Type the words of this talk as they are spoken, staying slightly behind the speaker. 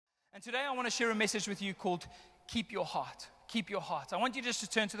And today I want to share a message with you called Keep Your Heart. Keep your heart. I want you just to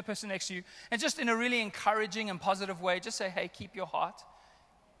turn to the person next to you and just in a really encouraging and positive way, just say, hey, keep your heart.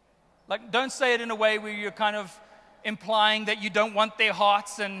 Like, don't say it in a way where you're kind of implying that you don't want their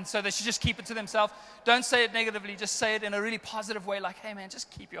hearts and so they should just keep it to themselves. Don't say it negatively. Just say it in a really positive way, like, hey, man, just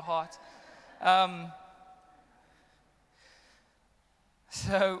keep your heart.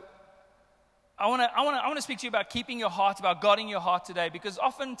 So I want to speak to you about keeping your heart, about guarding your heart today, because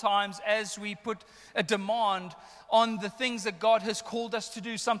oftentimes as we put a demand on the things that God has called us to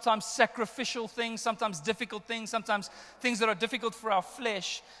do, sometimes sacrificial things, sometimes difficult things, sometimes things that are difficult for our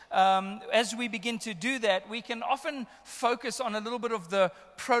flesh, as we begin to do that, we can often focus on a little bit of the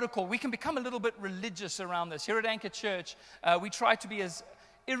protocol. We can become a little bit religious around this. Here at Anchor Church, we try to be as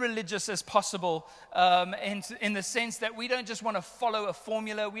irreligious as possible, in the sense that we don't just want to follow a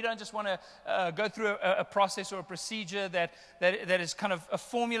formula. We don't just want to go through a process or a procedure that is kind of a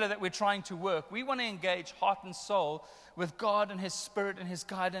formula that we're trying to work. We want to engage heart and soul with God and His Spirit and His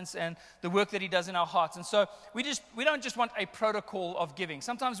guidance and the work that He does in our hearts. And so we don't just want a protocol of giving.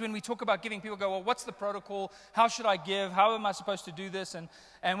 Sometimes when we talk about giving, people go, well, what's the protocol? How should I give? How am I supposed to do this? And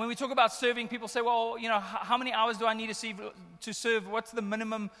when we talk about serving, people say, well, you know, how many hours do I need to serve? What's the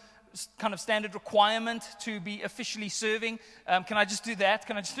minimum kind of standard requirement to be officially serving? Can I just do that?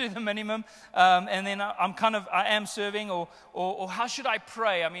 Can I just do the minimum? And then I am serving, or how should I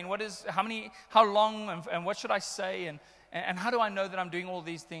pray? I mean, how long, and what should I say? And how do I know that I'm doing all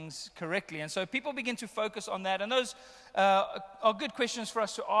these things correctly? And so people begin to focus on that. And those are good questions for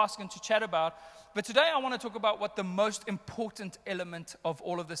us to ask and to chat about. But today I want to talk about what the most important element of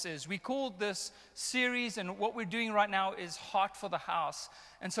all of this is. We called this series, and what we're doing right now is Heart for the House.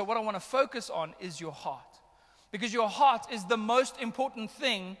 And so what I want to focus on is your heart. Because your heart is the most important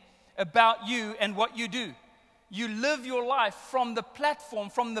thing about you and what you do. You live your life from the platform,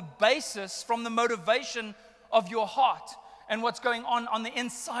 from the basis, from the motivation of your heart and what's going on the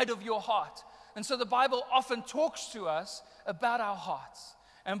inside of your heart. And so the Bible often talks to us about our hearts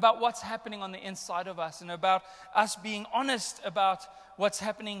and about what's happening on the inside of us and about us being honest about what's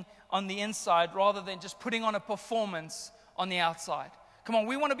happening on the inside rather than just putting on a performance on the outside. Come on,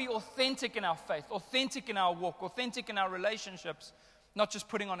 we want to be authentic in our faith, authentic in our walk, authentic in our relationships, not just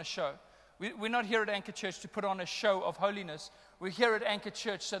putting on a show. We're not here at Anchor Church to put on a show of holiness. We're here at Anchor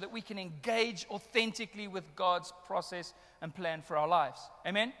Church so that we can engage authentically with God's process and plan for our lives.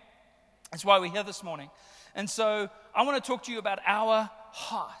 Amen? That's why we're here this morning. And so I want to talk to you about our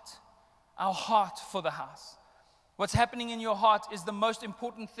heart for the house. What's happening in your heart is the most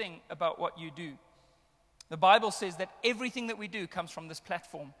important thing about what you do. The Bible says that everything that we do comes from this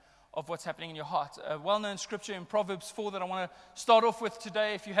platform of what's happening in your heart. A well-known scripture in Proverbs 4 that I want to start off with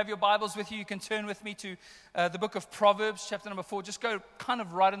today. If you have your Bibles with you, you can turn with me to the book of Proverbs, chapter number 4. Just go kind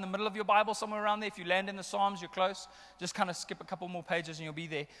of right in the middle of your Bible, somewhere around there. If you land in the Psalms, you're close. Just kind of skip a couple more pages and you'll be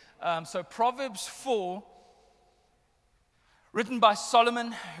there. So Proverbs 4, written by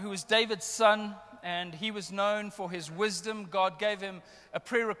Solomon, who was David's son, and he was known for his wisdom. God gave him a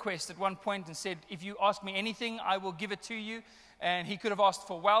prayer request at one point and said, if you ask me anything, I will give it to you. And he could have asked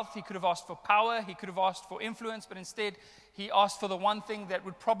for wealth, he could have asked for power, he could have asked for influence, but instead he asked for the one thing that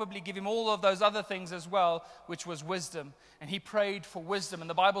would probably give him all of those other things as well, which was wisdom. And he prayed for wisdom. And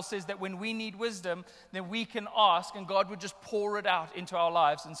the Bible says that when we need wisdom, then we can ask, and God would just pour it out into our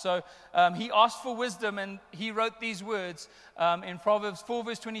lives. And so he asked for wisdom, and he wrote these words in Proverbs 4,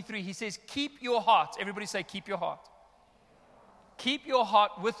 verse 23. He says, keep your heart. Everybody say, keep your heart. Keep your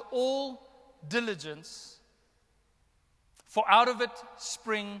heart with all diligence, for out of it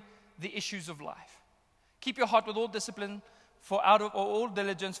spring the issues of life. Keep your heart with all discipline, all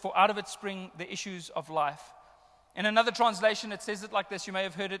diligence, for out of it spring the issues of life. In another translation, it says it like this. You may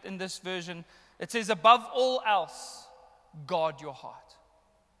have heard it in this version. It says, above all else, guard your heart.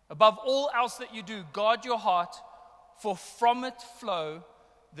 Above all else that you do, guard your heart, for from it flow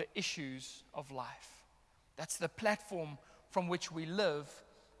the issues of life. That's the platform from which we live.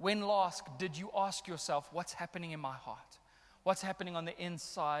 When last did you ask yourself, what's happening in my heart? What's happening on the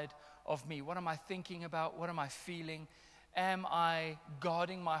inside of me? What am I thinking about? What am I feeling? Am I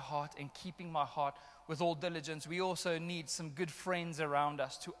guarding my heart and keeping my heart with all diligence? We also need some good friends around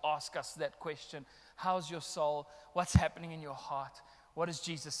us to ask us that question. How's your soul? What's happening in your heart? What is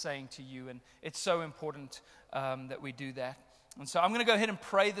Jesus saying to you? And it's so important that we do that. And so I'm going to go ahead and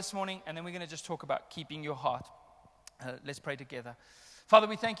pray this morning, and then we're going to just talk about keeping your heart. Let's pray together. Father,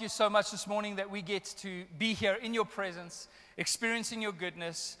 we thank you so much this morning that we get to be here in your presence, experiencing your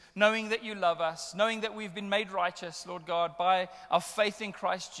goodness, knowing that you love us, knowing that we've been made righteous, Lord God, by our faith in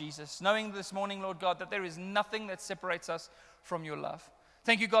Christ Jesus, knowing this morning, Lord God, that there is nothing that separates us from your love.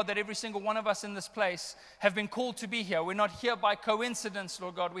 Thank you, God, that every single one of us in this place have been called to be here. We're not here by coincidence,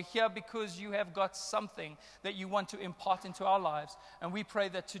 Lord God. We're here because you have got something that you want to impart into our lives. And we pray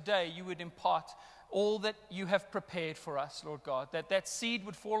that today you would impart all that you have prepared for us, Lord God, that seed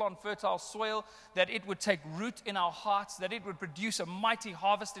would fall on fertile soil, that it would take root in our hearts, that it would produce a mighty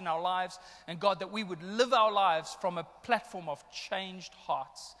harvest in our lives, and God, that we would live our lives from a platform of changed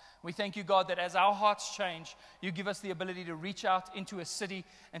hearts. We thank you, God, that as our hearts change, you give us the ability to reach out into a city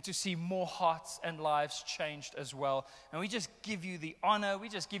and to see more hearts and lives changed as well. And we just give you the honor. We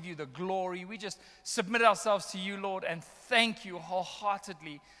just give you the glory. We just submit ourselves to you, Lord, and thank you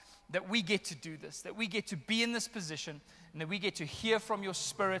wholeheartedly that we get to do this, that we get to be in this position, and that we get to hear from your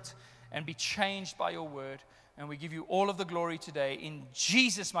Spirit and be changed by your word. And we give you all of the glory today in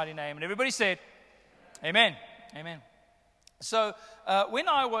Jesus' mighty name. And everybody said, amen. Amen. So when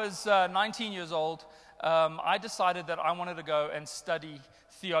I was 19 years old, I decided that I wanted to go and study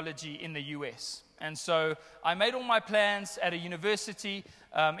theology in the U.S. And so I made all my plans at a university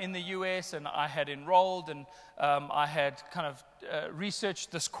in the U.S., and I had enrolled, and I had kind of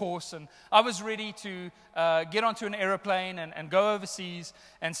researched this course, and I was ready to get onto an airplane and go overseas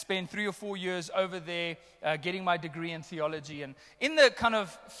and spend 3 or 4 years over there getting my degree in theology. And in the kind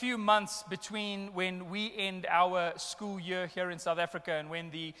of few months between when we end our school year here in South Africa and when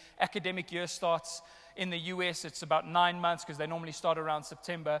the academic year starts in the U.S., it's about 9 months because they normally start around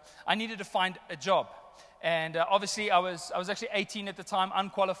September, I needed to find a job. And obviously, I was actually 18 at the time,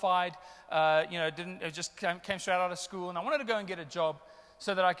 unqualified. Just came straight out of school, and I wanted to go and get a job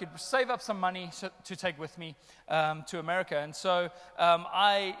so that I could save up some money to take with me to America. And so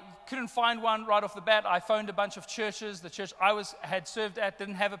I couldn't find one right off the bat. I phoned a bunch of churches. The church I had served at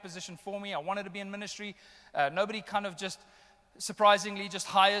didn't have a position for me. I wanted to be in ministry. Nobody kind of just surprisingly just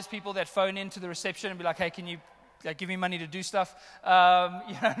hires people that phone into the reception and be like, hey, can you give me money to do stuff?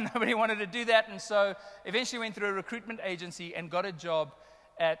 Nobody wanted to do that. And so eventually went through a recruitment agency and got a job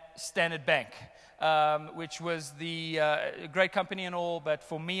at Standard Bank, which was the great company and all. But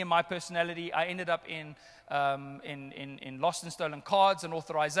for me and my personality, I ended up in lost and stolen cards and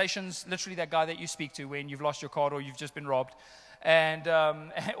authorizations, literally that guy that you speak to when you've lost your card or you've just been robbed. And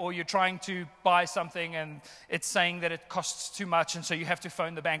or you're trying to buy something and it's saying that it costs too much, and so you have to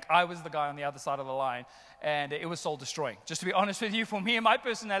phone the bank. I was the guy on the other side of the line, and it was soul destroying. Just to be honest with you, for me and my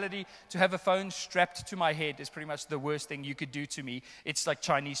personality, to have a phone strapped to my head is pretty much the worst thing you could do to me. It's like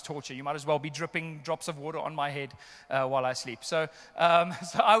Chinese torture. You might as well be dripping drops of water on my head while I sleep. So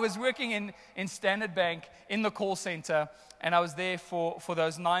I was working in Standard Bank in the call center, and I was there for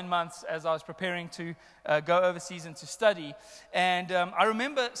those 9 months as I was preparing to go overseas and to study. And I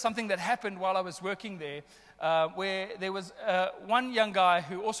remember something that happened while I was working there, where there was one young guy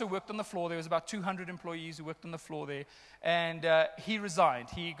who also worked on the floor. There was about 200 employees who worked on the floor there. And he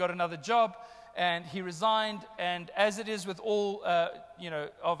resigned. He got another job, and he resigned. And as it is with all,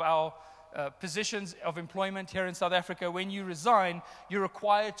 of our positions of employment here in South Africa, when you resign, you're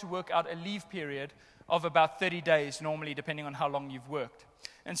required to work out a leave period of about 30 days, normally, depending on how long you've worked.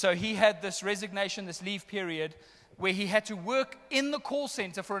 And so he had this resignation, this leave period, where he had to work in the call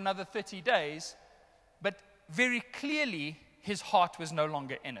center for another 30 days, but very clearly his heart was no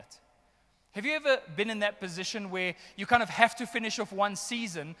longer in it. Have you ever been in that position where you kind of have to finish off one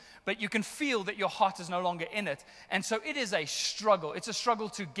season, but you can feel that your heart is no longer in it? And so it is a struggle. It's a struggle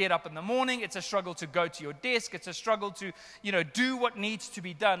to get up in the morning. It's a struggle to go to your desk. It's a struggle to, do what needs to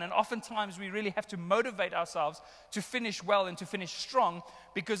be done. And oftentimes we really have to motivate ourselves to finish well and to finish strong,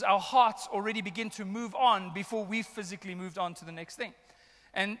 because our hearts already begin to move on before we've physically moved on to the next thing.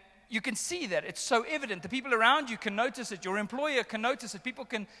 And you can see that. It's so evident. The people around you can notice it. Your employer can notice it. People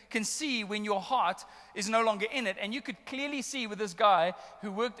can see when your heart is no longer in it. And you could clearly see with this guy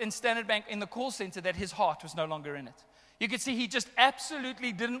who worked in Standard Bank in the call center that his heart was no longer in it. You could see he just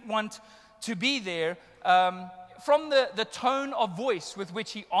absolutely didn't want to be there. From the tone of voice with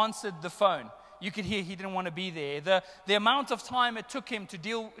which he answered the phone, you could hear he didn't want to be there. The amount of time it took him to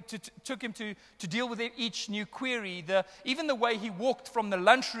deal with each new query, even the way he walked from the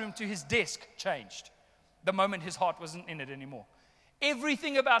lunchroom to his desk changed the moment his heart wasn't in it anymore.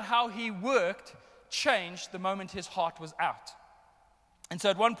 Everything about how he worked changed the moment his heart was out. And so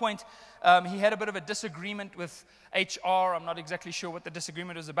at one point, he had a bit of a disagreement with HR. I'm not exactly sure what the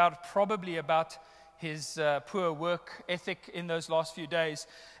disagreement was about, probably about his poor work ethic in those last few days.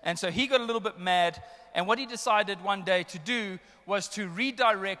 And so he got a little bit mad, and what he decided one day to do was to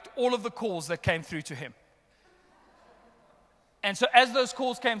redirect all of the calls that came through to him. And so as those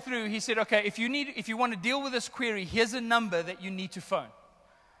calls came through, he said, okay, if you want to deal with this query, here's a number that you need to phone.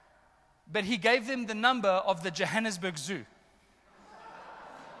 But he gave them the number of the Johannesburg Zoo.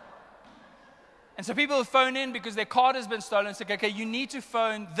 And so people phone in because their card has been stolen. It's like, okay, you need to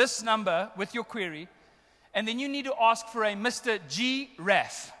phone this number with your query, and then you need to ask for a Mr. G.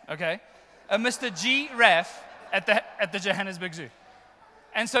 Raff, okay? A Mr. G. Raff at the Johannesburg Zoo.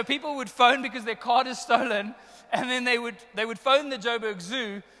 And so people would phone because their card is stolen, and then they would phone the Joburg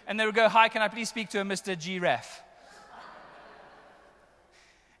Zoo, and they would go, hi, can I please speak to a Mr. G. Raff?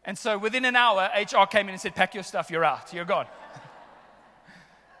 And so within an hour, HR came in and said, pack your stuff, you're out, you're gone.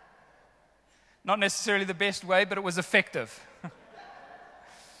 Not necessarily the best way, but it was effective.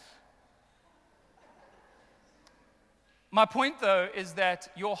 My point, though, is that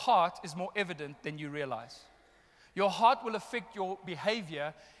your heart is more evident than you realize. Your heart will affect your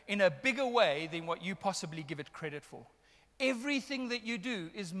behavior in a bigger way than what you possibly give it credit for. Everything that you do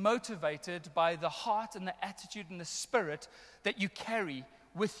is motivated by the heart and the attitude and the spirit that you carry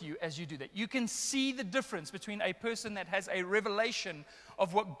with you as you do that. You can see the difference between a person that has a revelation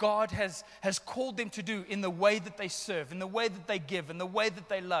of what God has called them to do in the way that they serve, in the way that they give, in the way that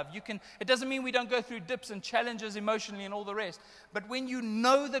they love. It doesn't mean we don't go through dips and challenges emotionally and all the rest, but when you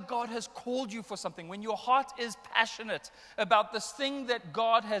know that God has called you for something, when your heart is passionate about this thing that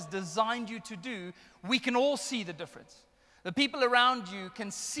God has designed you to do, we can all see the difference. The people around you can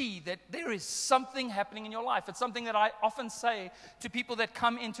see that there is something happening in your life. It's something that I often say to people that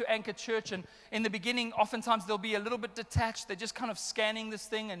come into Anchor Church, and in the beginning, oftentimes they'll be a little bit detached. They're just kind of scanning this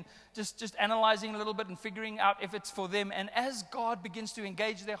thing and just analyzing a little bit and figuring out if it's for them. And as God begins to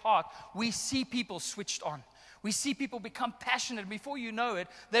engage their heart, we see people switched on. We see people become passionate. Before you know it,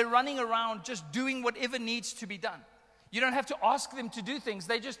 they're running around just doing whatever needs to be done. You don't have to ask them to do things.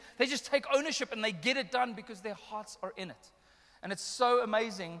 They just take ownership and they get it done because their hearts are in it. And it's so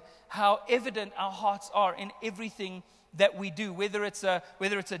amazing how evident our hearts are in everything that we do, whether it's a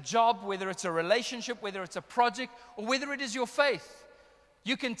job, whether it's a relationship, whether it's a project, or whether it is your faith.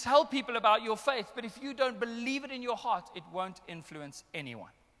 You can tell people about your faith, but if you don't believe it in your heart, it won't influence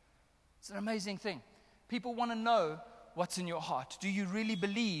anyone. It's an amazing thing. People want to know what's in your heart. Do you really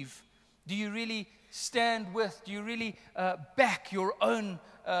believe? Do you really stand with? Do you really back your own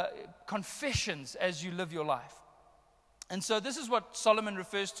confessions as you live your life? And so this is what Solomon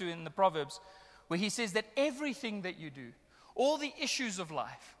refers to in the Proverbs, where he says that everything that you do, all the issues of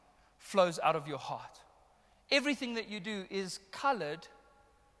life, flows out of your heart. Everything that you do is colored,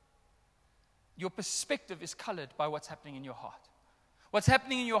 your perspective is colored by what's happening in your heart. What's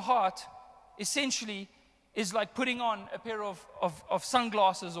happening in your heart essentially is like putting on a pair of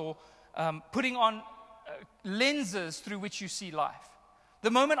sunglasses or putting on lenses through which you see life.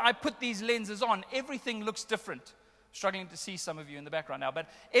 The moment I put these lenses on, everything looks different. Struggling to see some of you in the background now, but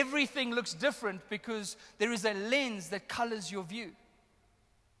everything looks different because there is a lens that colors your view.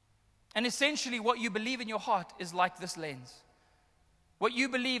 And essentially what you believe in your heart is like this lens. What you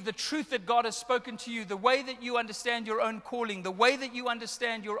believe, the truth that God has spoken to you, the way that you understand your own calling, the way that you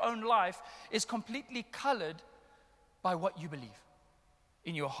understand your own life is completely colored by what you believe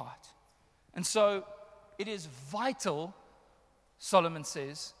in your heart. And so it is vital, Solomon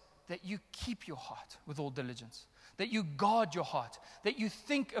says, that you keep your heart with all diligence, that you guard your heart, that you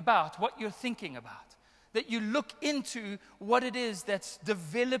think about what you're thinking about, that you look into what it is that's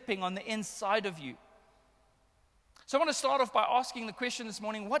developing on the inside of you. So I want to start off by asking the question this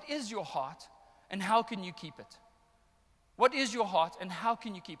morning, what is your heart and how can you keep it? What is your heart and how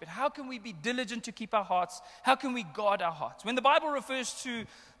can you keep it? How can we be diligent to keep our hearts? How can we guard our hearts? When the Bible refers to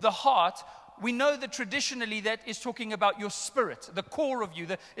the heart, we know that traditionally that is talking about your spirit, the core of you.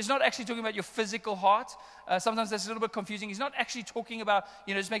 It's not actually talking about your physical heart. Sometimes that's a little bit confusing. He's not actually talking about,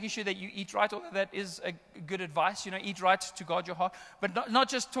 just making sure that you eat right, although that is a good advice, eat right to guard your heart. But not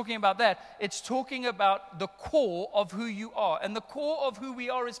just talking about that. It's talking about the core of who you are. And the core of who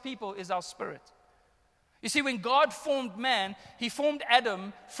we are as people is our spirit. You see, when God formed man, he formed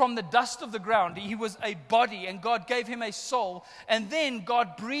Adam from the dust of the ground. He was a body, and God gave him a soul, and then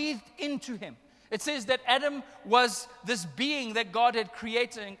God breathed into him. It says that Adam was this being that God had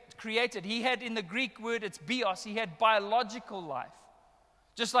created. He had, in the Greek word, it's bios, he had biological life.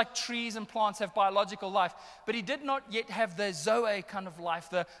 Just like trees and plants have biological life. But he did not yet have the Zoe kind of life,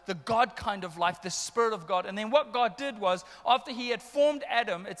 the God kind of life, the Spirit of God. And then what God did was, after he had formed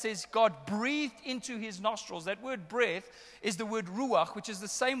Adam, it says God breathed into his nostrils. That word breath is the word ruach, which is the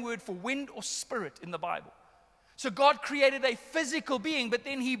same word for wind or spirit in the Bible. So God created a physical being, but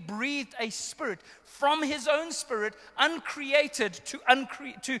then he breathed a spirit from his own spirit, uncreated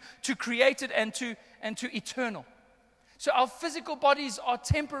to created and to eternal. So our physical bodies are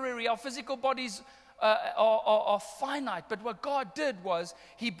temporary. Our physical bodies are finite. But what God did was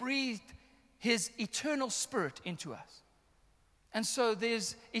he breathed his eternal spirit into us. And so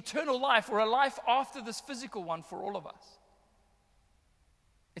there's eternal life, or a life after this physical one, for all of us.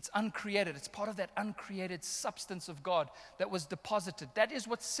 It's uncreated. It's part of that uncreated substance of God that was deposited. That is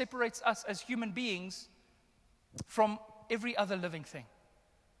what separates us as human beings from every other living thing,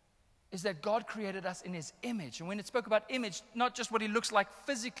 is that God created us in His image. And when it spoke about image, not just what He looks like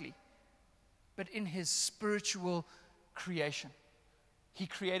physically, but in His spiritual creation. He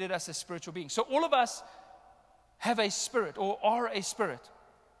created us as spiritual beings. So all of us have a spirit, or are a spirit.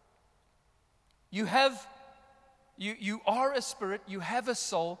 You are a spirit, you have a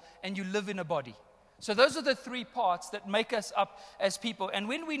soul, and you live in a body. So those are the three parts that make us up as people. And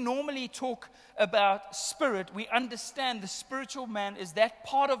when we normally talk about spirit, we understand the spiritual man is that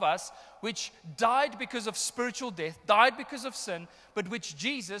part of us which died because of spiritual death, died because of sin, but which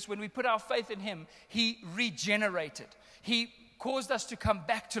Jesus, when we put our faith in Him, He regenerated. He caused us to come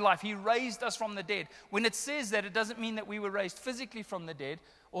back to life. He raised us from the dead. When it says that, it doesn't mean that we were raised physically from the dead,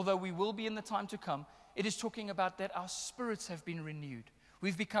 although we will be in the time to come. It is talking about that our spirits have been renewed.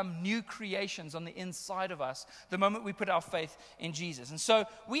 We've become new creations on the inside of us the moment we put our faith in Jesus. And so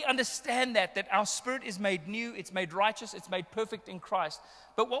we understand that our spirit is made new, it's made righteous, it's made perfect in Christ.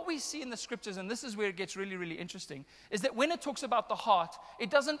 But what we see in the scriptures, and this is where it gets really, really interesting, is that when it talks about the heart,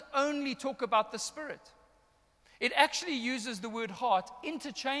 it doesn't only talk about the spirit. It actually uses the word heart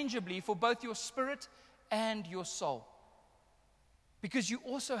interchangeably for both your spirit and your soul. Because you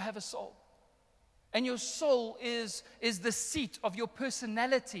also have a soul. And your soul is the seat of your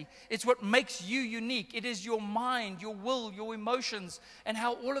personality. It's what makes you unique. It is your mind, your will, your emotions, and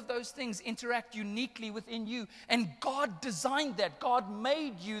how all of those things interact uniquely within you. And God designed that. God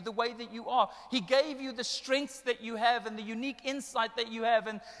made you the way that you are. He gave you the strengths that you have and the unique insight that you have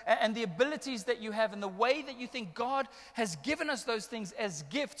and the abilities that you have and the way that you think. God has given us those things as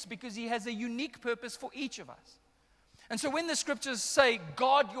gifts because He has a unique purpose for each of us. And so when the scriptures say,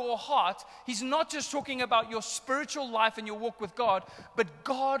 guard your heart, He's not just talking about your spiritual life and your walk with God, but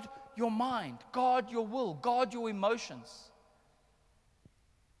guard your mind, guard your will, guard your emotions.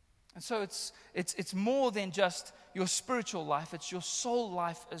 And so it's more than just your spiritual life, it's your soul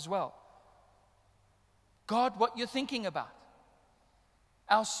life as well. Guard what you're thinking about.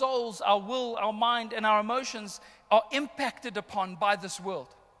 Our souls, our will, our mind, and our emotions are impacted upon by this world.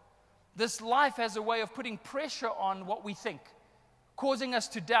 This life has a way of putting pressure on what we think, causing us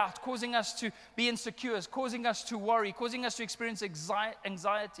to doubt, causing us to be insecure, causing us to worry, causing us to experience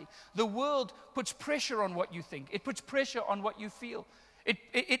anxiety. The world puts pressure on what you think. It puts pressure on what you feel.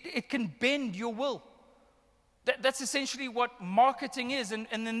 It can bend your will. That's essentially what marketing is. And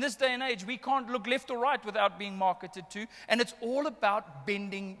in this day and age, we can't look left or right without being marketed to. And it's all about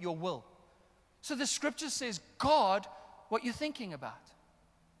bending your will. So the scripture says, guard what you're thinking about.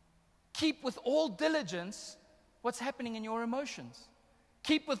 Keep with all diligence what's happening in your emotions.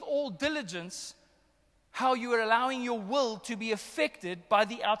 Keep with all diligence how you are allowing your will to be affected by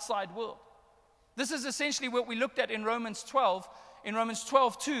the outside world. This is essentially what we looked at in Romans 12. In Romans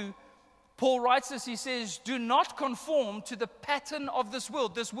 12:2, Paul writes this, he says, do not conform to the pattern of this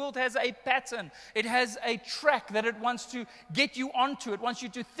world. This world has a pattern. It has a track that it wants to get you onto. It wants you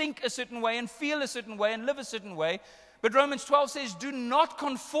to think a certain way and feel a certain way and live a certain way. But Romans 12 says, do not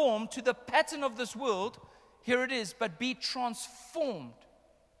conform to the pattern of this world. Here it is, but be transformed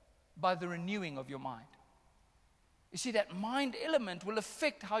by the renewing of your mind. You see, that mind element will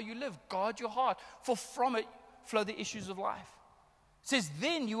affect how you live. Guard your heart, for from it flow the issues of life. It says,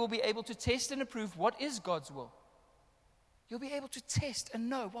 then you will be able to test and approve what is God's will. You'll be able to test and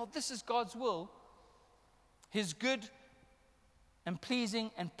know, well, this is God's will, His good and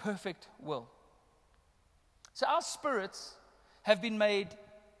pleasing and perfect will. So our spirits have been made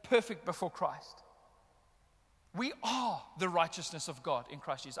perfect before Christ. We are the righteousness of God in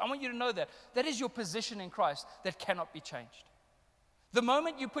Christ Jesus. I want you to know that. That is your position in Christ that cannot be changed. The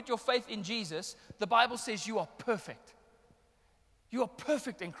moment you put your faith in Jesus, the Bible says you are perfect. You are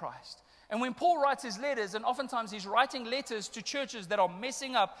perfect in Christ. And when Paul writes his letters, and oftentimes he's writing letters to churches that are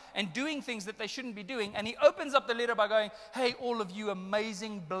messing up and doing things that they shouldn't be doing, and he opens up the letter by going, hey, all of you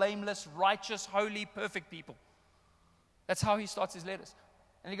amazing, blameless, righteous, holy, perfect people. That's how he starts his letters.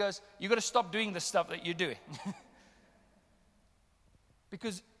 And he goes, you've got to stop doing the stuff that you're doing.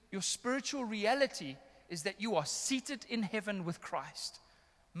 Because your spiritual reality is that you are seated in heaven with Christ,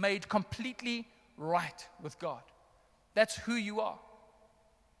 made completely right with God. That's who you are.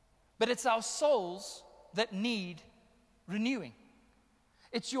 But it's our souls that need renewing.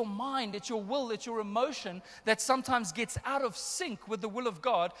 It's your mind, it's your will, it's your emotion that sometimes gets out of sync with the will of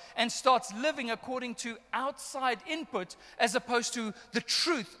God and starts living according to outside input as opposed to the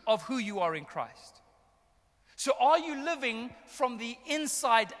truth of who you are in Christ. So are you living from the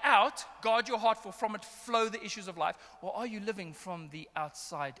inside out, guard your heart, for from it flow the issues of life, or are you living from the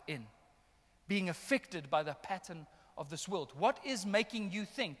outside in, being affected by the pattern of this world? What is making you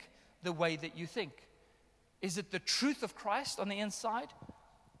think the way that you think? Is it the truth of Christ on the inside,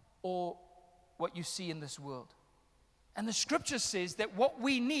 or what you see in this world? And the scripture says that what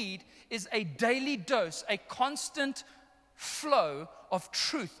we need is a daily dose, a constant flow of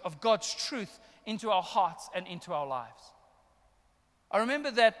truth, of God's truth into our hearts and into our lives. I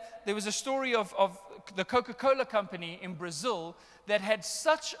remember that there was a story of the Coca-Cola company in Brazil that had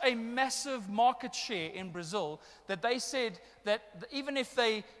such a massive market share in Brazil that they said that even if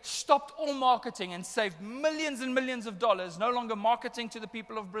they stopped all marketing and saved millions and millions of dollars, no longer marketing to the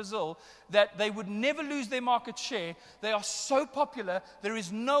people of Brazil, that they would never lose their market share. They are so popular, there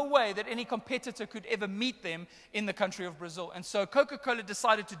is no way that any competitor could ever meet them in the country of Brazil. And so Coca-Cola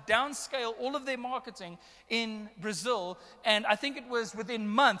decided to downscale all of their marketing in Brazil, and I think it was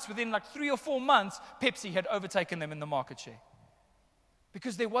within like 3 or 4 months, Pepsi had overtaken them in the market share.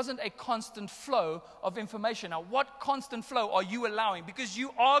 Because there wasn't a constant flow of information. Now, what constant flow are you allowing? Because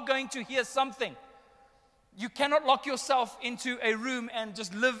you are going to hear something. You cannot lock yourself into a room and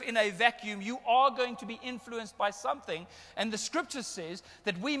just live in a vacuum. You are going to be influenced by something. And the scripture says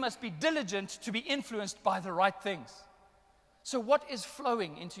that we must be diligent to be influenced by the right things. So what is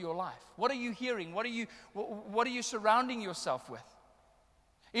flowing into your life? What are you hearing? What are you surrounding yourself with?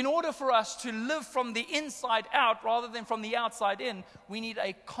 In order for us to live from the inside out rather than from the outside in, we need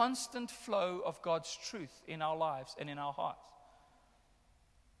a constant flow of God's truth in our lives and in our hearts.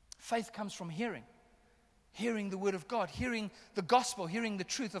 Faith comes from hearing the word of God, hearing the gospel, hearing the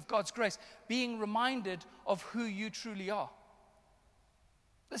truth of God's grace, being reminded of who you truly are.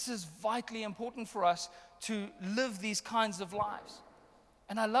 This is vitally important for us to live these kinds of lives.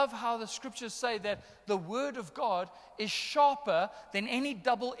 And I love how the scriptures say that the word of God is sharper than any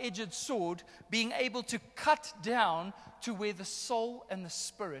double-edged sword, being able to cut down to where the soul and the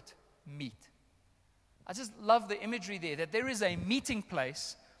spirit meet. I just love the imagery there, that there is a meeting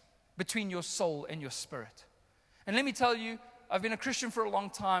place between your soul and your spirit. And let me tell you, I've been a Christian for a long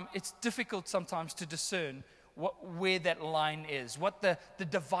time. It's difficult sometimes to discern where that line is, what the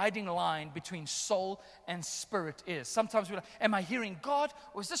dividing line between soul and spirit is. Sometimes we're like, am I hearing God,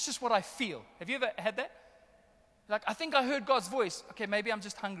 or is this just what I feel? Have you ever had that? Like, I think I heard God's voice. Okay, maybe I'm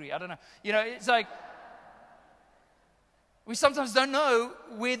just hungry. I don't know. You know, it's like, we sometimes don't know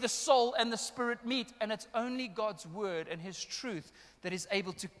where the soul and the spirit meet, and it's only God's word and his truth that is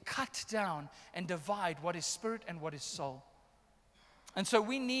able to cut down and divide what is spirit and what is soul. And so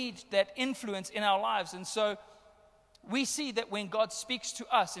we need that influence in our lives. And so we see that when God speaks to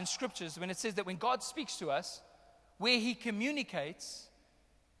us in scriptures, when it says that when God speaks to us, where he communicates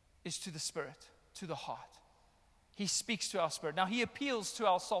is to the spirit, to the heart. He speaks to our spirit. Now, he appeals to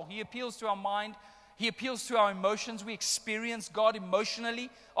our soul. He appeals to our mind. He appeals to our emotions. We experience God emotionally.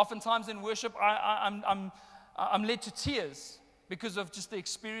 Oftentimes in worship, I'm led to tears because of just the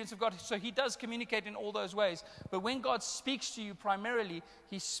experience of God. So he does communicate in all those ways. But when God speaks to you primarily,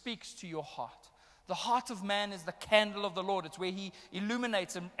 he speaks to your heart. The heart of man is the candle of the Lord. It's where he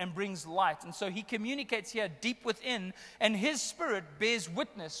illuminates and brings light. And so he communicates here deep within, and his spirit bears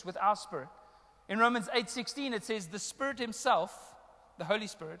witness with our spirit. In Romans 8:16, it says, the Spirit himself, the Holy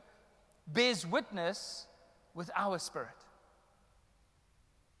Spirit, bears witness with our spirit.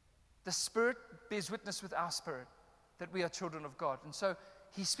 The Spirit bears witness with our spirit that we are children of God. And so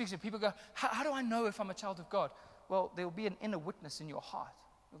he speaks, and people go, how do I know if I'm a child of God? Well, there will be an inner witness in your heart.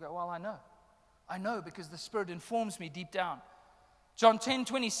 You'll go, well, I know. I know because the Spirit informs me deep down. John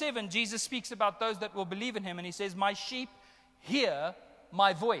 10:27, Jesus speaks about those that will believe in him, and he says, my sheep hear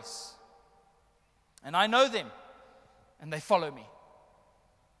my voice, and I know them, and they follow me.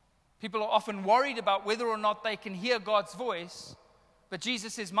 People are often worried about whether or not they can hear God's voice, but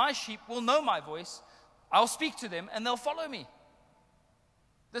Jesus says, my sheep will know my voice, I'll speak to them, and they'll follow me.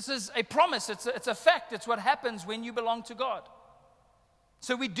 This is a promise. It's a fact. It's what happens when you belong to God.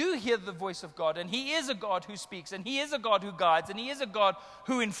 So we do hear the voice of God, and he is a God who speaks, and he is a God who guides, and he is a God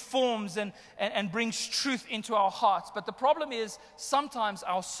who informs and brings truth into our hearts. But the problem is sometimes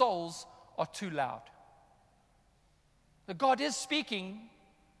our souls are too loud. The God is speaking,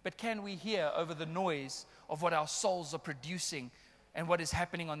 but can we hear over the noise of what our souls are producing and what is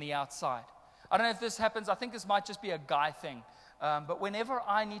happening on the outside? I don't know if this happens. I think this might just be a guy thing. But whenever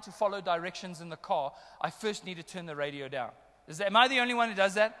I need to follow directions in the car, I first need to turn the radio down. Am I the only one who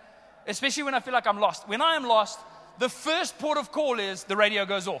does that? Especially when I feel like I'm lost. When I am lost, the first port of call is the radio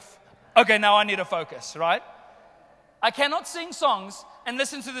goes off. Okay, now I need to focus, right? I cannot sing songs and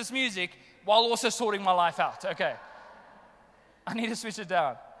listen to this music while also sorting my life out. Okay. I need to switch it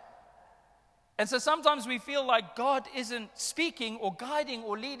down. And so sometimes we feel like God isn't speaking or guiding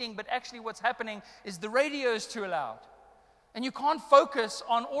or leading, but actually what's happening is the radio is too loud. And you can't focus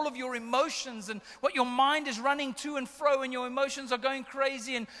on all of your emotions and what your mind is running to and fro, and your emotions are going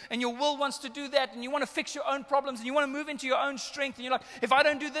crazy, and your will wants to do that, and you want to fix your own problems, and you want to move into your own strength, and you're like, if I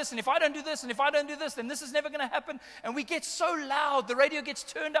don't do this, and if I don't do this, and if I don't do this, then this is never going to happen. And we get so loud, the radio gets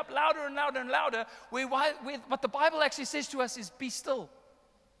turned up louder and louder and louder, what the Bible actually says to us is, be still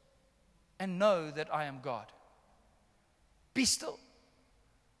and know that I am God. Be still.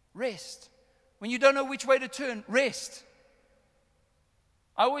 Rest. When you don't know which way to turn, rest.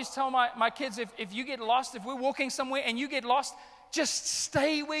 I always tell my kids, if you get lost, if we're walking somewhere and you get lost, just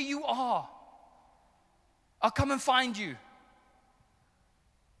stay where you are. I'll come and find you.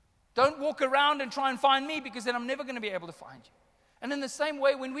 Don't walk around and try and find me, because then I'm never going to be able to find you. And in the same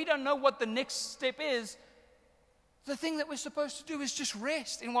way, when we don't know what the next step is, the thing that we're supposed to do is just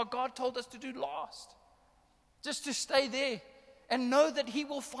rest in what God told us to do last. Just to stay there and know that He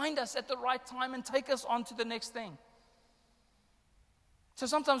will find us at the right time and take us on to the next thing. So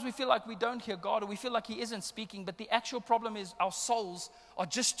sometimes we feel like we don't hear God, or we feel like He isn't speaking, but the actual problem is our souls are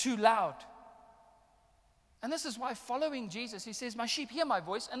just too loud. And this is why following Jesus, He says, my sheep hear my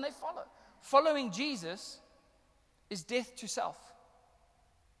voice and they follow. Following Jesus is death to self.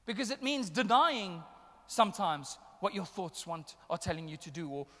 Because it means denying sometimes what your thoughts are telling you to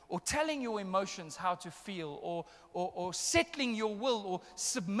do, or telling your emotions how to feel, or settling your will, or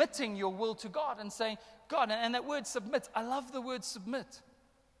submitting your will to God and saying, God, and that word submit, I love the word submit.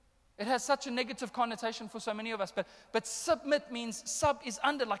 It has such a negative connotation for so many of us, but submit means, sub is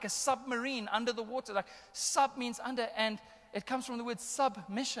under, like a submarine under the water. Like sub means under, and it comes from the word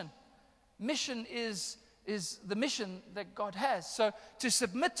submission. Mission is the mission that God has. So to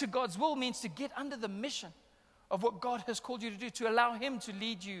submit to God's will means to get under the mission of what God has called you to do, to allow Him to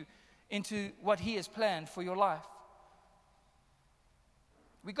lead you into what He has planned for your life.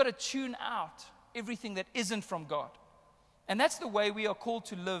 We've got to tune out everything that isn't from God. And that's the way we are called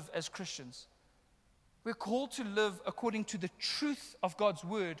to live as Christians. We're called to live according to the truth of God's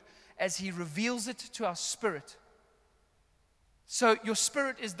word as He reveals it to our spirit. So your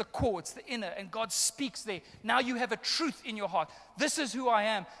spirit is the core, it's the inner, and God speaks there. Now you have a truth in your heart. This is who I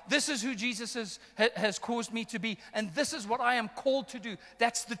am. This is who Jesus has caused me to be. And this is what I am called to do.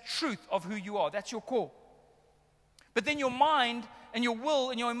 That's the truth of who you are. That's your core. But then your mind and your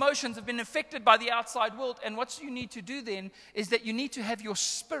will and your emotions have been affected by the outside world. And what you need to do then is that you need to have your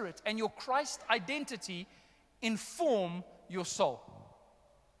spirit and your Christ identity inform your soul.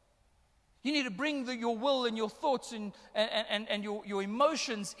 You need to bring your will and your thoughts and your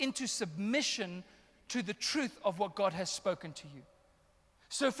emotions into submission to the truth of what God has spoken to you.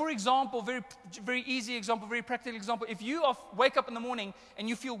 So for example, very, very easy example, very practical example, if you wake up in the morning and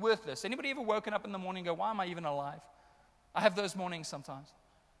you feel worthless. Anybody ever woken up in the morning and go, why am I even alive? I have those mornings sometimes.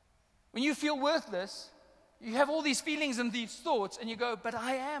 When you feel worthless, you have all these feelings and these thoughts, and you go, but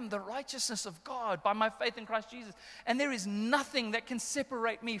I am the righteousness of God by my faith in Christ Jesus. And there is nothing that can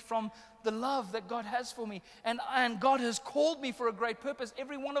separate me from the love that God has for me. And God has called me for a great purpose.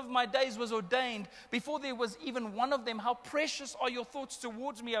 Every one of my days was ordained before there was even one of them. How precious are your thoughts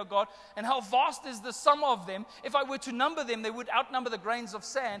towards me, O God, and how vast is the sum of them. If I were to number them, they would outnumber the grains of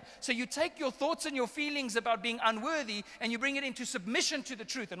sand. So you take your thoughts and your feelings about being unworthy, and you bring it into submission to the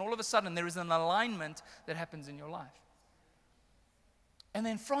truth. And all of a sudden, there is an alignment that happens in your life. And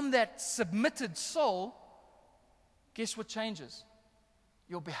then from that submitted soul, guess what changes?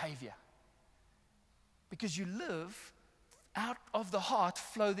 Your behavior. Because you live, out of the heart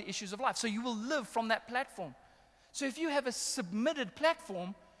flow the issues of life. So you will live from that platform. So if you have a submitted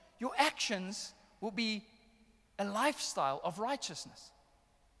platform, your actions will be a lifestyle of righteousness.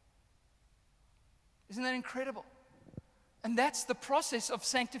 Isn't that incredible? And that's the process of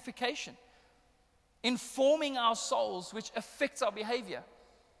sanctification. Informing our souls, which affects our behavior.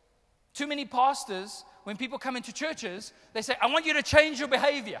 Too many pastors, when people come into churches, they say, I want you to change your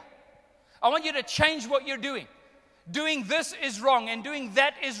behavior. I want you to change what you're doing. Doing this is wrong, and doing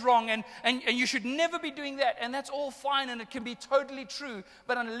that is wrong, and you should never be doing that. And that's all fine, and it can be totally true.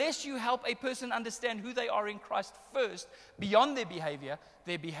 But unless you help a person understand who they are in Christ first, beyond their behavior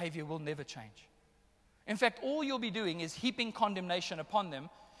will never change. In fact, all you'll be doing is heaping condemnation upon them.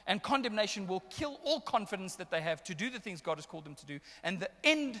 And condemnation will kill all confidence that they have to do the things God has called them to do. And the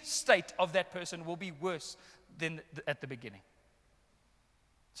end state of that person will be worse than at the beginning.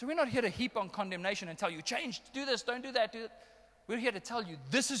 So we're not here to heap on condemnation and tell you, change, do this, don't do that. We're here to tell you,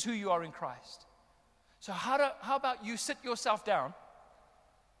 this is who you are in Christ. So how about you sit yourself down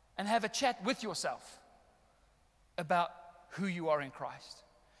and have a chat with yourself about who you are in Christ.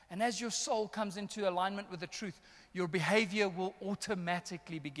 And as your soul comes into alignment with the truth, your behavior will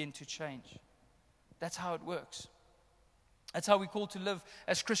automatically begin to change. That's how it works. That's how we're called to live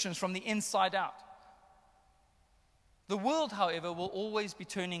as Christians, from the inside out. The world, however, will always be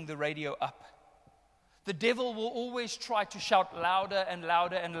turning the radio up. The devil will always try to shout louder and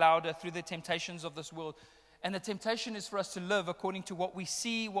louder and louder through the temptations of this world. And the temptation is for us to live according to what we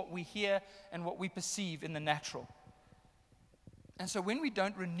see, what we hear, and what we perceive in the natural. And so when we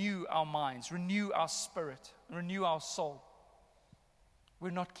don't renew our minds, renew our spirit, renew our soul, we're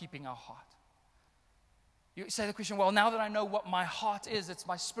not keeping our heart. You say the question, well, now that I know what my heart is, it's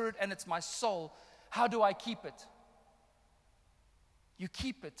my spirit and it's my soul, how do I keep it? You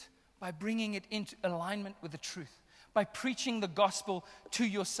keep it by bringing it into alignment with the truth, by preaching the gospel to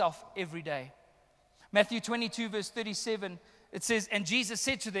yourself every day. Matthew 22, verse 37, it says, and Jesus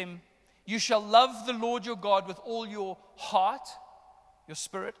said to them, you shall love the Lord your God with all your heart, your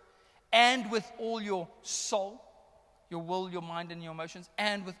spirit, and with all your soul, your will, your mind, and your emotions,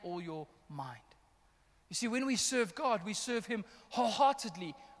 and with all your mind. You see, when we serve God, we serve Him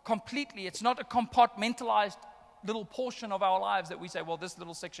wholeheartedly, completely. It's not a compartmentalized little portion of our lives that we say, well, this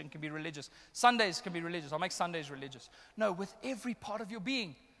little section can be religious. Sundays can be religious. I'll make Sundays religious. No, with every part of your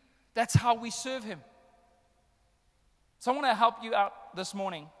being. That's how we serve Him. So I want to help you out this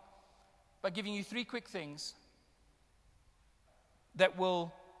morning by giving you 3 quick things that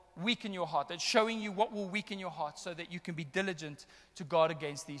will weaken your heart, that's showing you what will weaken your heart so that you can be diligent to guard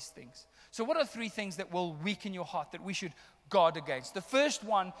against these things. So what are 3 things that will weaken your heart that we should guard against? The first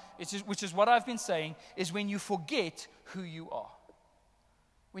one, which is what I've been saying, is when you forget who you are.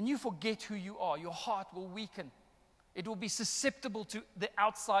 When you forget who you are, your heart will weaken. It will be susceptible to the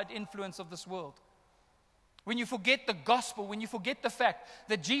outside influence of this world. When you forget the gospel, when you forget the fact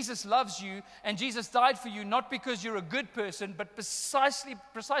that Jesus loves you and Jesus died for you, not because you're a good person, but precisely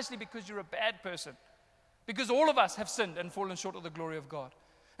because you're a bad person. Because all of us have sinned and fallen short of the glory of God.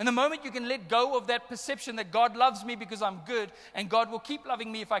 And the moment you can let go of that perception that God loves me because I'm good, and God will keep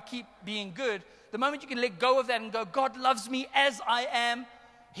loving me if I keep being good, the moment you can let go of that and go, God loves me as I am.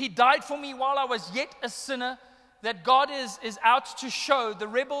 He died for me while I was yet a sinner. That God is out to show the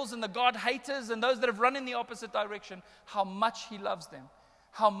rebels and the God haters and those that have run in the opposite direction how much He loves them,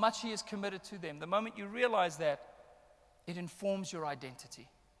 how much He is committed to them. The moment you realize that, it informs your identity.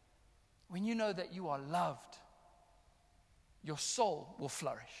 When you know that you are loved, your soul will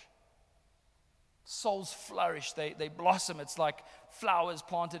flourish. Souls flourish, they blossom. It's like flowers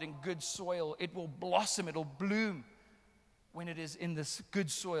planted in good soil. It will blossom, it will bloom when it is in this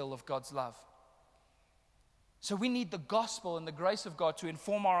good soil of God's love. So we need the gospel and the grace of God to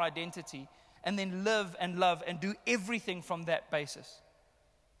inform our identity and then live and love and do everything from that basis.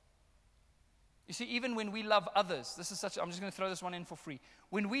 You see, even when we love others, I'm just going to throw this one in for free.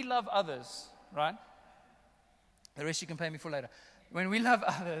 When we love others, right? The rest you can pay me for later. When we love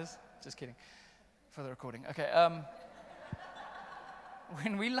others, just kidding, for the recording. Okay.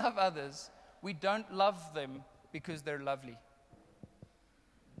 When we love others, we don't love them because they're lovely.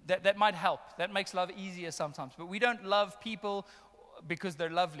 That might help. That makes love easier sometimes. But we don't love people because they're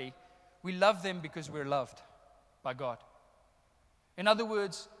lovely. We love them because we're loved by God. In other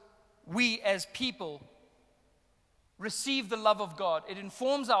words, we as people receive the love of God. It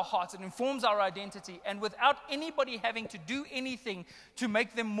informs our hearts. It informs our identity. And without anybody having to do anything to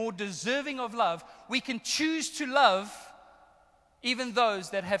make them more deserving of love, we can choose to love even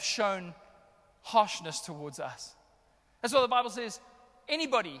those that have shown harshness towards us. That's what the Bible says.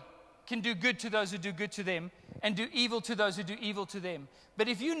 Anybody can do good to those who do good to them and do evil to those who do evil to them. But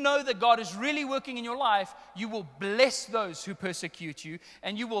if you know that God is really working in your life, you will bless those who persecute you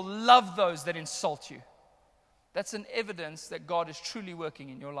and you will love those that insult you. That's an evidence that God is truly working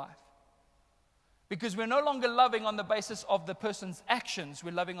in your life. Because we're no longer loving on the basis of the person's actions,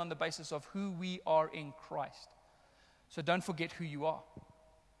 we're loving on the basis of who we are in Christ. So don't forget who you are.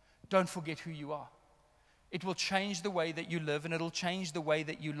 Don't forget who you are. It will change the way that you live, and it'll change the way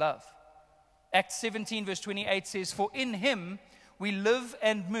that you love. Acts 17 verse 28 says, for in Him we live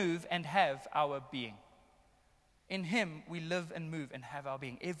and move and have our being. In Him we live and move and have our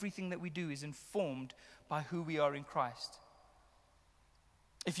being. Everything that we do is informed by who we are in Christ.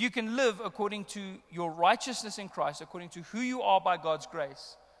 If you can live according to your righteousness in Christ, according to who you are by God's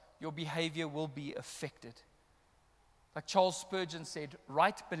grace, your behavior will be affected. Like Charles Spurgeon said,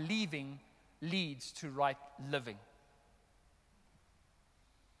 right believing leads to right living.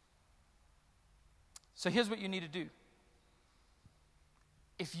 So here's what you need to do.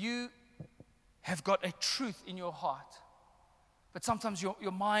 If you have got a truth in your heart But sometimes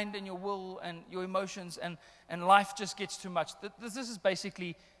your mind and your will and your emotions and life just gets too much. This is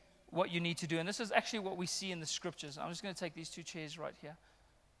basically what you need to do. And this is actually what we see in the scriptures. I'm just going to take these two chairs right here.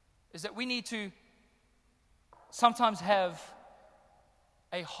 Is that we need to sometimes have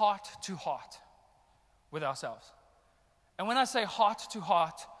a heart to heart with ourselves. And when I say heart to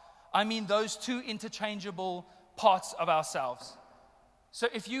heart, I mean those two interchangeable parts of ourselves. So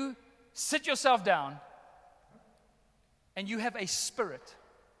if you sit yourself down and you have a spirit,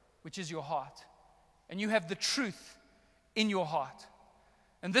 which is your heart, and you have the truth in your heart,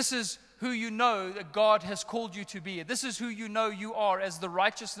 and this is who you know that God has called you to be. This is who you know you are as the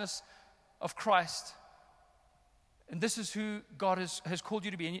righteousness of Christ. And this is who God has called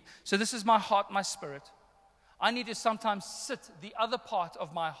you to be. And so this is my heart, my spirit. I need to sometimes sit the other part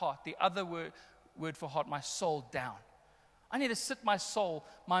of my heart, the other word for heart, my soul, down. I need to sit my soul,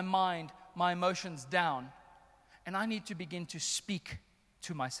 my mind, my emotions down. And I need to begin to speak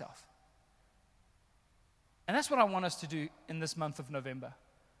to myself. And that's what I want us to do in this month of November.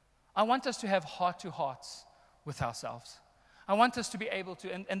 I want us to have heart-to-hearts with ourselves. I want us to be able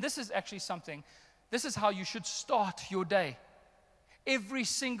to, and this is actually something, this is how you should start your day. Every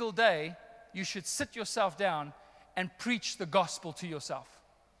single day, you should sit yourself down and preach the gospel to yourself.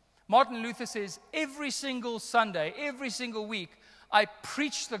 Martin Luther says, every single Sunday, every single week, I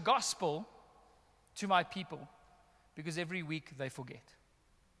preach the gospel to my people because every week they forget.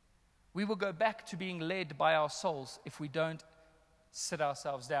 We will go back to being led by our souls if we don't sit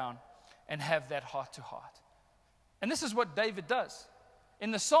ourselves down and have that heart to heart. And this is what David does.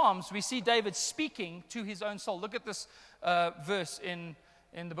 In the Psalms, we see David speaking to his own soul. Look at this verse in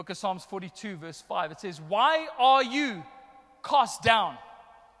the book of Psalms 42, verse 5. It says, "Why are you cast down,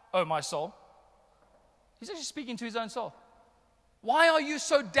 O my soul?" He's actually speaking to his own soul. "Why are you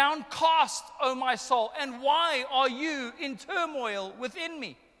so downcast, O my soul? And why are you in turmoil within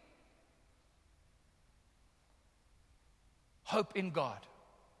me?" Hope in God.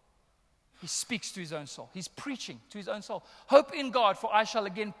 He speaks to his own soul. He's preaching to his own soul. Hope in God, for I shall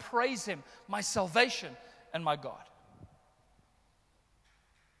again praise him, my salvation and my God.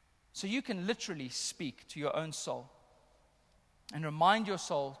 So you can literally speak to your own soul and remind your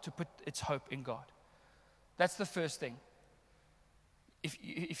soul to put its hope in God. That's the first thing.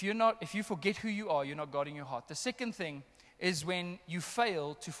 If you forget who you are, you're not guarding your heart. The second thing is when you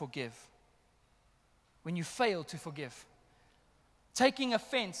fail to forgive. When you fail to forgive. Taking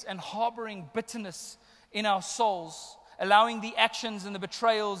offense and harboring bitterness in our souls, allowing the actions and the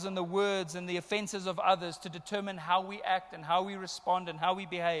betrayals and the words and the offenses of others to determine how we act and how we respond and how we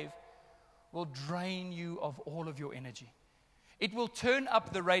behave, will drain you of all of your energy. It will turn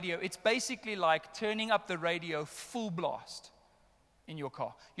up the radio. It's basically like turning up the radio full blast in your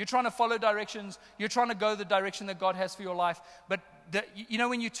car. You're trying to follow directions. You're trying to go the direction that God has for your life. But you know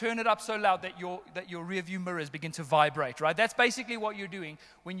when you turn it up so loud that your rear view mirrors begin to vibrate, right? That's basically what you're doing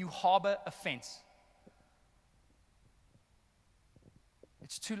when you harbor offense.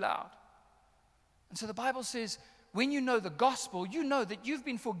 It's too loud. And so the Bible says, when you know the gospel, you know that you've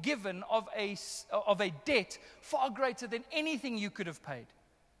been forgiven of a debt far greater than anything you could have paid.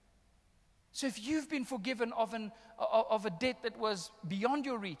 So if you've been forgiven of a debt that was beyond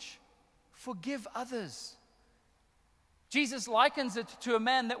your reach, forgive others. Jesus likens it to a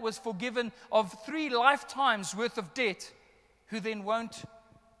man that was forgiven of 3 lifetimes worth of debt, who then won't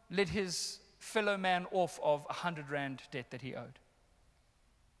let his fellow man off of 100 rand debt that he owed.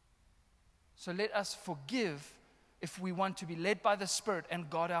 So let us forgive if we want to be led by the Spirit and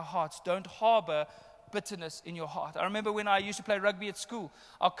guard our hearts. Don't harbor bitterness in your heart. I remember when I used to play rugby at school,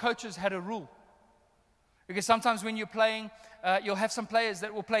 our coaches had a rule. Because sometimes when you're playing, you'll have some players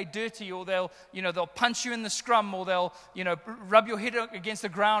that will play dirty, or they'll punch you in the scrum, or they'll, rub your head against the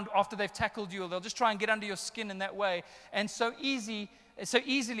ground after they've tackled you, or they'll just try and get under your skin in that way. And so easily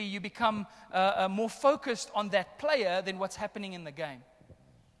you become more focused on that player than what's happening in the game.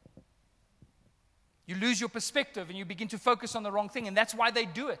 You lose your perspective and you begin to focus on the wrong thing, and that's why they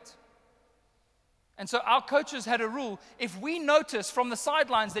do it. And so our coaches had a rule: if we notice from the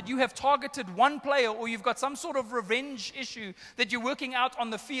sidelines that you have targeted one player, or you've got some sort of revenge issue that you're working out on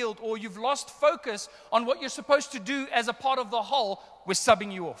the field, or you've lost focus on what you're supposed to do as a part of the whole, we're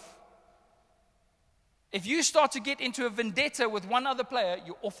subbing you off. If you start to get into a vendetta with one other player,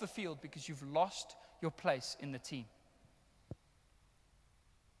 you're off the field because you've lost your place in the team.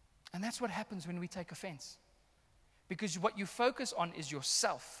 And that's what happens when we take offense. Because what you focus on is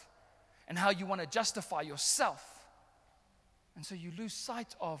yourself and how you want to justify yourself. And so you lose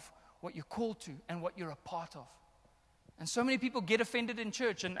sight of what you're called to and what you're a part of. And so many people get offended in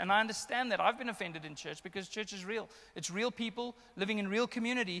church, and I understand that. I've been offended in church because church is real. It's real people living in real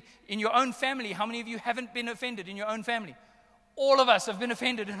community. In your own family, how many of you haven't been offended in your own family? All of us have been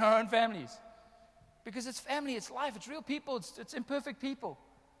offended in our own families. Because it's family, it's life, it's real people, it's imperfect people.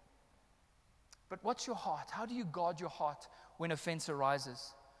 But what's your heart? How do you guard your heart when offense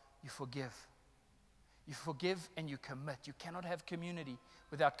arises? You forgive. You forgive and you commit. You cannot have community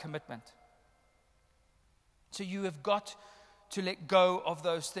without commitment. So you have got to let go of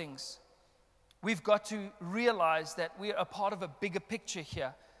those things. We've got to realize that we are a part of a bigger picture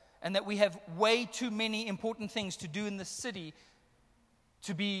here, and that we have way too many important things to do in the city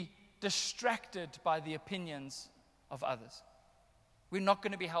to be distracted by the opinions of others. We're not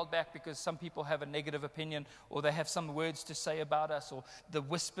going to be held back because some people have a negative opinion, or they have some words to say about us, or the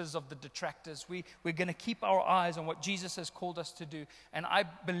whispers of the detractors. We're going to keep our eyes on what Jesus has called us to do. And I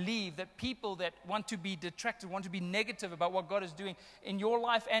believe that people that want to be detracted, want to be negative about what God is doing in your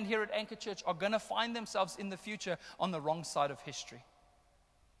life and here at Anchor Church, are going to find themselves in the future on the wrong side of history.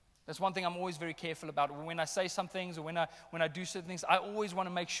 That's one thing I'm always very careful about. When I say some things, or when I do certain things, I always want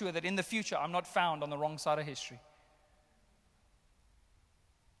to make sure that in the future I'm not found on the wrong side of history.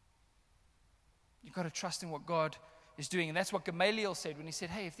 You've got to trust in what God is doing. And that's what Gamaliel said when he said,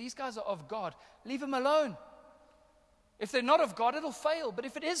 hey, if these guys are of God, leave them alone. If they're not of God, it'll fail. But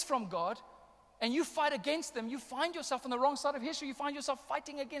if it is from God, and you fight against them, you find yourself on the wrong side of history. You find yourself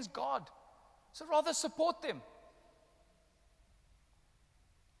fighting against God. So rather support them.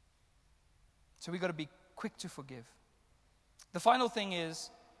 So we've got to be quick to forgive. The final thing is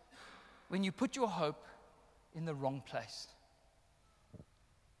when you put your hope in the wrong place.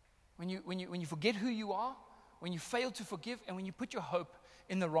 When you forget who you are, when you fail to forgive, and when you put your hope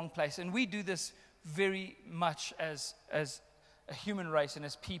in the wrong place. And we do this very much as a human race and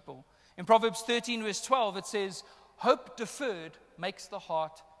as people. In Proverbs 13 verse 12 it says, hope deferred makes the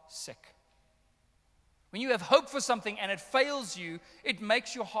heart sick. When you have hope for something and it fails you, it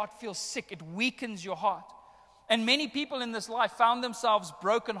makes your heart feel sick. It weakens your heart. And many people in this life found themselves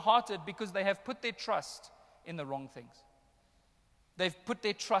brokenhearted because they have put their trust in the wrong things. They've put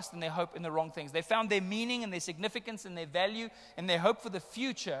their trust and their hope in the wrong things. They found their meaning and their significance and their value and their hope for the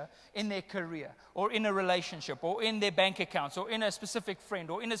future in their career, or in a relationship, or in their bank accounts, or in a specific friend,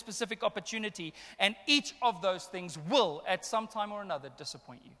 or in a specific opportunity. And each of those things will, at some time or another,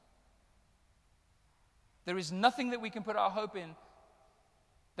 disappoint you. There is nothing that we can put our hope in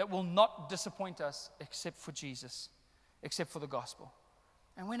that will not disappoint us except for Jesus, except for the gospel.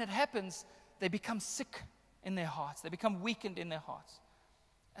 And when it happens, they become sick in their hearts. They become weakened in their hearts.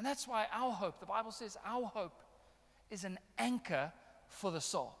 And that's why our hope, the Bible says our hope is an anchor for the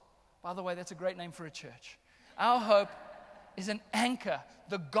soul. By the way, that's a great name for a church. Our hope is an anchor.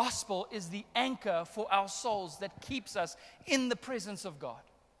 The gospel is the anchor for our souls that keeps us in the presence of God.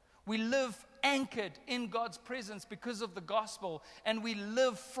 We live anchored in God's presence because of the gospel, and we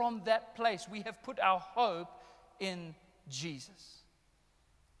live from that place. We have put our hope in Jesus.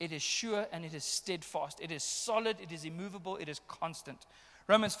 It is sure and it is steadfast. It is solid, it is immovable, it is constant.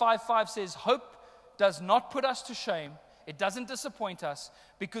 Romans 5:5 says, hope does not put us to shame. It doesn't disappoint us,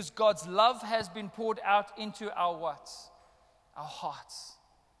 because God's love has been poured out into our what? Our hearts.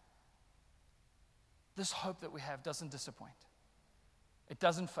 This hope that we have doesn't disappoint. It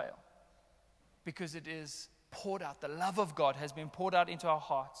doesn't fail, because it is poured out. The love of God has been poured out into our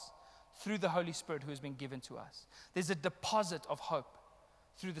hearts through the Holy Spirit who has been given to us. There's a deposit of hope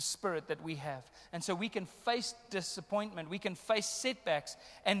through the Spirit that we have. And so we can face disappointment, we can face setbacks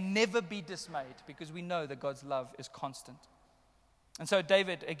and never be dismayed, because we know that God's love is constant. And so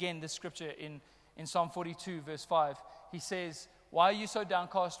David, again, this scripture in Psalm 42 verse 5, he says, why are you so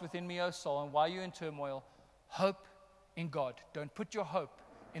downcast within me, O soul, and why are you in turmoil? Hope in God. Don't put your hope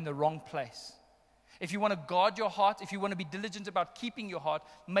in the wrong place. If you want to guard your heart, if you want to be diligent about keeping your heart,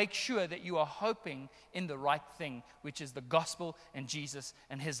 make sure that you are hoping in the right thing, which is the gospel and Jesus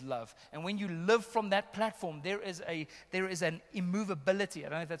and his love. And when you live from that platform, there is an immovability. I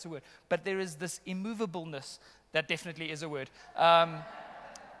don't know if that's a word, but there is this immovableness, that definitely is a word,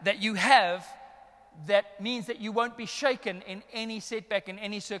 that you have, that means that you won't be shaken in any setback, in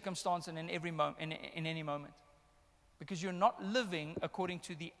any circumstance, and in any moment. Because you're not living according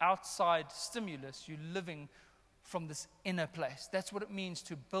to the outside stimulus. You're living from this inner place. That's what it means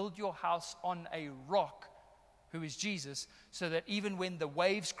to build your house on a rock, who is Jesus, so that even when the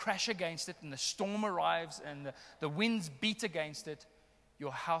waves crash against it and the storm arrives and the winds beat against it,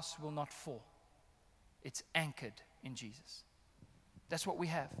 your house will not fall. It's anchored in Jesus. That's what we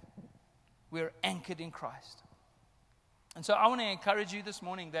have. We're anchored in Christ. And so I want to encourage you this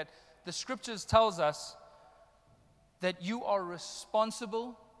morning that the scriptures tells us that you are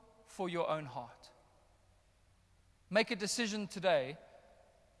responsible for your own heart. Make a decision today.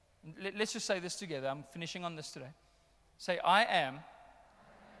 Let's just say this together. I'm finishing on this today. Say, I am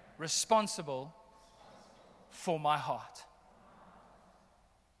responsible for my heart.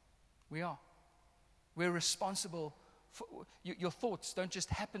 We are. We're responsible for your thoughts don't just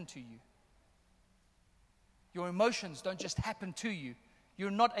happen to you. Your emotions don't just happen to you.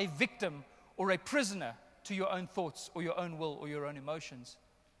 You're not a victim or a prisoner to your own thoughts or your own will or your own emotions.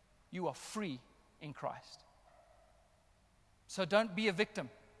 You are free in Christ. So don't be a victim.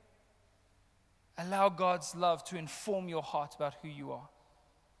 Allow God's love to inform your heart about who you are.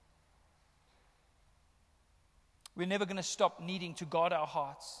 We're never going to stop needing to guard our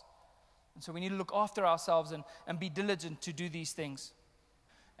hearts. And so we need to look after ourselves and be diligent to do these things.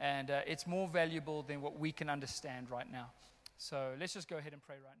 And it's more valuable than what we can understand right now. So let's just go ahead and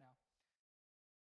pray right now.